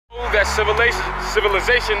prove that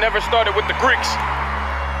civilization never started with the Greeks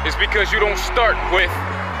is because you don't start with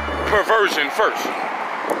perversion first.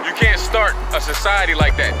 You can't start a society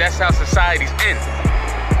like that. That's how societies end,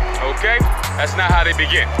 okay? That's not how they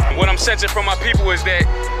begin. What I'm sensing from my people is that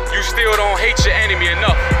you still don't hate your enemy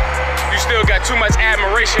enough. You still got too much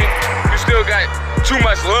admiration. You still got too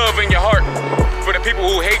much love in your heart for the people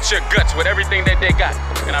who hate your guts with everything that they got.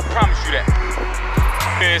 And I promise you that.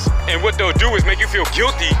 And what they'll do is make you feel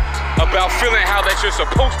guilty about feeling how that you're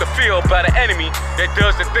supposed to feel about an enemy that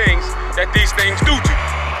does the things that these things do to you.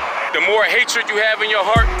 The more hatred you have in your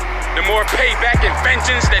heart, the more payback and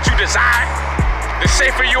vengeance that you desire, the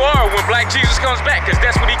safer you are when Black Jesus comes back, because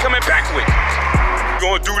that's what he coming back with.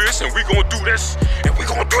 We're gonna do this, and we gonna do this, and we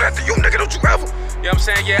gonna do that to you, nigga, don't you ever. You know what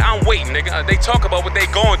I'm saying? Yeah, I'm waiting, nigga. They talk about what they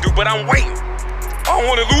gonna do, but I'm waiting. I don't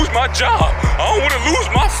wanna lose my job. I don't wanna lose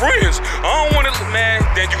my friends. I don't wanna, man,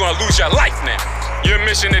 then you're gonna lose your life now. Your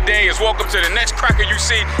mission today is walk up to the next cracker you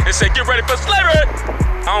see and say, get ready for slavery.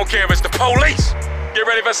 I don't care if it's the police. Get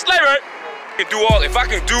ready for slavery. If I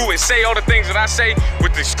can do and say all the things that I say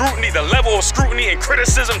with the scrutiny, the level of scrutiny and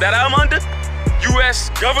criticism that I'm under,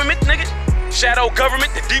 US government, nigga, shadow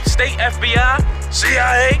government, the deep state, FBI,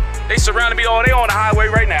 CIA, they surrounded me all day on the highway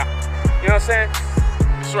right now. You know what I'm saying?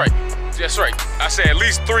 That's right. That's right. I say at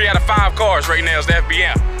least 3 out of 5 cars right now is the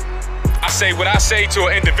FBI. I say what I say to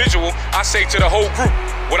an individual, I say to the whole group.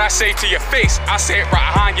 What I say to your face, I say it right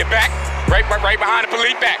behind your back, right behind the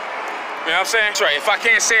police back. You know what I'm saying? That's right. If I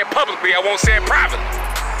can't say it publicly, I won't say it privately.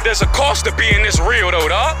 There's a cost to being this real though,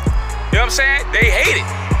 dog. You know what I'm saying? They hate it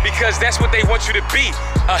because that's what they want you to be,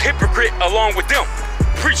 a hypocrite along with them.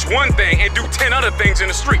 Preach one thing and do 10 other things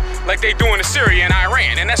in the street, like they doing in Syria and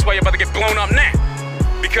Iran, and that's why you're about to get blown up now.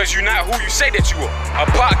 Because you're not who you say that you are.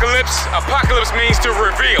 Apocalypse means to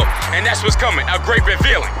reveal, and that's what's coming, a great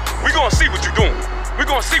revealing. We're gonna see what you're doing. We're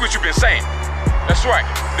gonna see what you've been saying. That's right,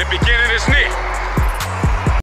 the beginning is near.